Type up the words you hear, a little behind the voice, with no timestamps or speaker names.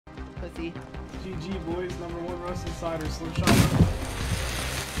pussy. GG boys, #1 Slim.Shyter, Slim.Shyter.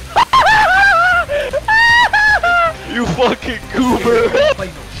 You fucking goober! Play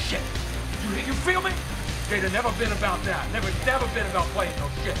no shit. You feel me? They'd have never been about that. Never been about playing no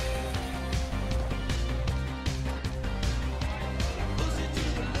shit.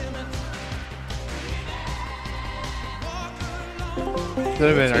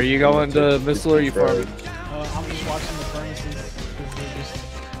 Cinnamon, are you going to missile or are you farming? I'm just watching the furnaces because they're just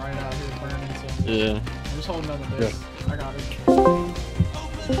right out here burning. So Yeah. I'm just holding on to this. I got it.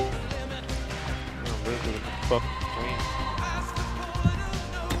 Fuck.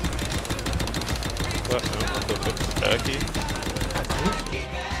 What the fuck is Jackie?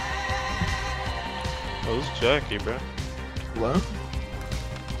 Oh, this is Jackie, bro. What?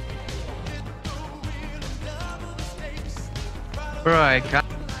 Bro, I can't.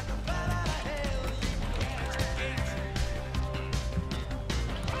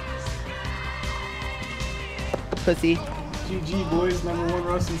 Pussy. GG boys,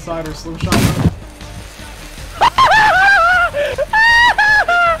 #1 Slim.Shyter, Slim.Shyter.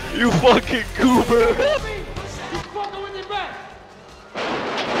 You fucking goober!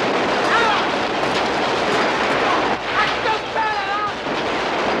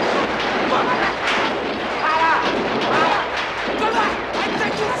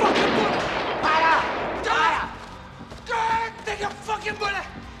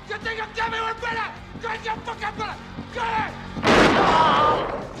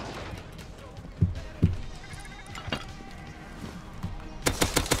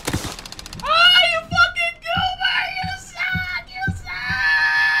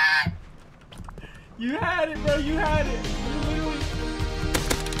 You had it, bro. You had it.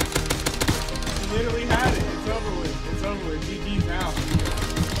 You literally had it. It's over with. It's over with. GG's now.